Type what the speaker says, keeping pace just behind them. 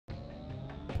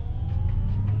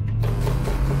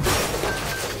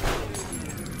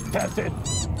Tested.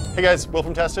 Hey guys, Will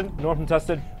from Tested. Norm from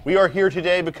Tested. We are here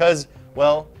today because,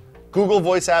 well, Google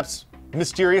Voice apps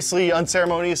mysteriously,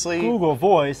 unceremoniously. Google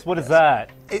Voice, what is that?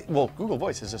 Well, Google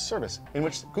Voice is a service in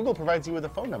which Google provides you with a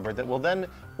phone number that will then,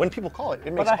 when people call it,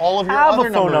 it makes all of your other I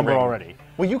have a phone number ring. already.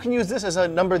 Well, you can use this as a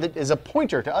number that is a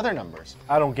pointer to other numbers.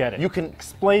 I don't get it. You can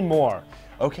explain more.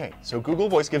 Okay, so Google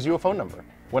Voice gives you a phone number.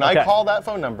 When I call that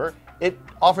phone number, it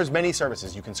offers many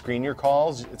services. You can screen your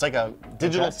calls. It's like a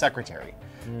digital secretary.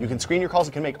 You can screen your calls.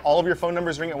 It can make all of your phone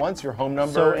numbers ring at once, your home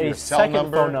number, your cell number. So a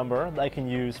second phone number that I can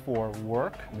use for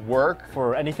work. Work.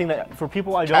 For anything that, for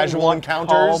people I don't casual want encounters.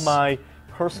 to call my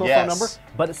personal phone number,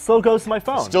 but it still goes to my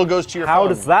phone. Still goes to your phone. How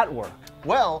does that work?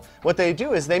 Well, what they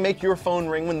do is they make your phone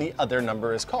ring when the other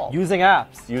number is called. Using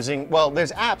apps. Well,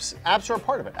 there's apps. Apps are a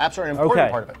part of it. Apps are an important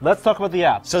part of it. Let's talk about the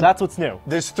apps. So that's what's new.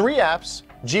 There's 3 apps.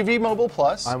 GV Mobile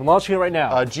Plus. I'm launching it right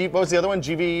now. What was the other one?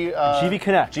 GV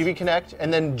Connect. GV Connect,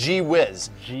 and then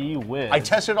GWiz. GWiz. I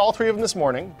tested all 3 of them this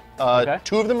morning. 2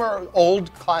 of them are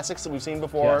old classics that we've seen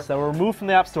before. Yes, that were removed from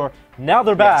the App Store. Now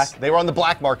they're back. Yes, they were on the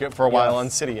black market for a while on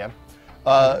Cydia.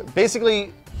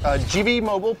 Basically, GV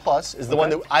Mobile Plus is the one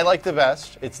that I like the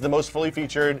best. It's the most fully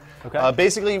featured.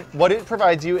 Basically, what it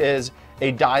provides you is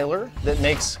a dialer that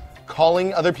makes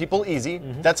calling other people easy.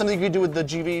 That's something you could do with the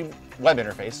GV web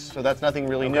interface, so that's nothing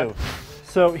really new.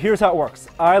 So here's how it works.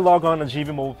 I log on to GV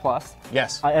Mobile Plus.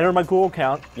 Yes. I enter my Google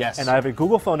account. Yes. And I have a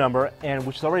Google phone number, and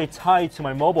which is already tied to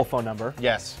my mobile phone number.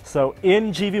 Yes. So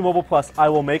in GV Mobile Plus, I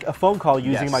will make a phone call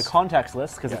using my contacts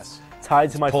list because it's tied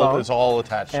to my phone. It's all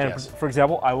attached. And for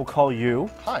example, I will call you.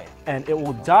 Hi. And it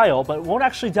will dial, but it won't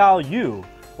actually dial you.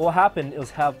 What will happen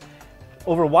is have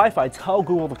over Wi-Fi tell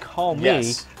Google to call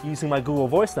me using my Google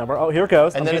Voice number. Oh, here it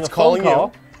goes. And then it's calling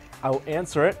you. I will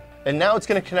answer it. And now it's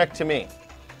going to connect to me.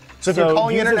 So if you're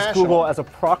calling international, uses Google as a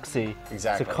proxy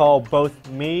to call both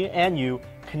me and you,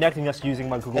 connecting us using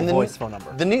my Google Voice phone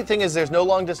number. The neat thing is there's no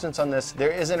long distance on this. There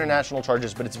is international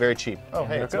charges, but it's very cheap. Oh,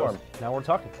 hey, it's Norm. Now we're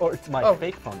talking. Or it's my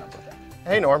fake phone number.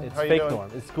 Hey, Norm. It's how you fake doing?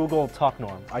 Norm. It's Google Talk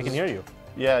Norm. I can hear you.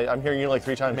 Yeah, I'm hearing you like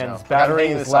 3 times now. This battery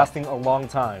is lasting a long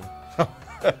time.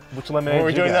 Which lemonade? Are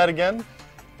we doing that again?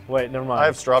 Wait, never mind. I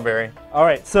have strawberry. All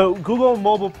right, so Google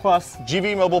Mobile Plus.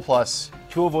 GV Mobile Plus.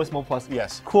 Google Voice Mobile Plus.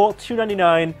 Yes. Cool,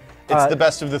 $2.99. It's the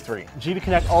best of the 3. GV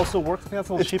Connect also works. I think that's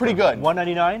a little cheaper. It's pretty good.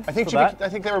 $1.99. I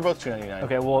think they were both $2.99.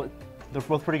 Okay, well, they're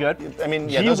both pretty good. I mean,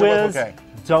 yeah, those are both okay.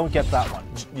 Don't get that one.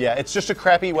 Yeah, it's just a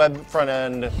crappy web front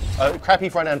end, crappy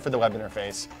front end for the web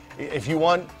interface. If you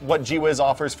want what GWiz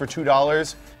offers for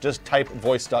 $2, just type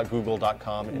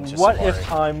voice.google.com into What Safari.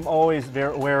 if I'm always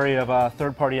very wary of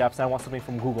third-party apps and I want something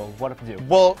from Google? What do I do?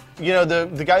 Well, you know,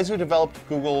 the guys who developed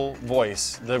Google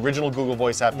Voice, the original Google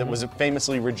Voice app that was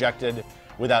famously rejected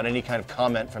without any kind of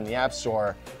comment from the App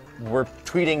Store, were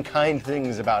tweeting kind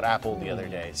things about Apple the other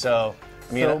day. So,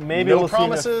 I mean, so maybe we'll see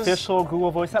an official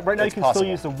Google Voice app. Right now you can still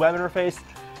use the web interface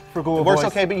for Google Voice. It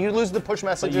works okay, but you lose the push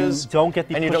messages. You don't get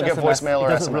the and you push don't get SMS. voicemail or SMS.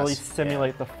 It doesn't really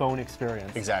simulate the phone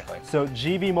experience. Exactly. So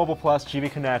GV Mobile Plus,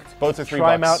 GV Connect. Both are $3.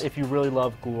 Try them out if you really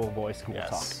love Google Voice, Google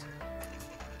Talk.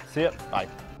 See ya. Bye.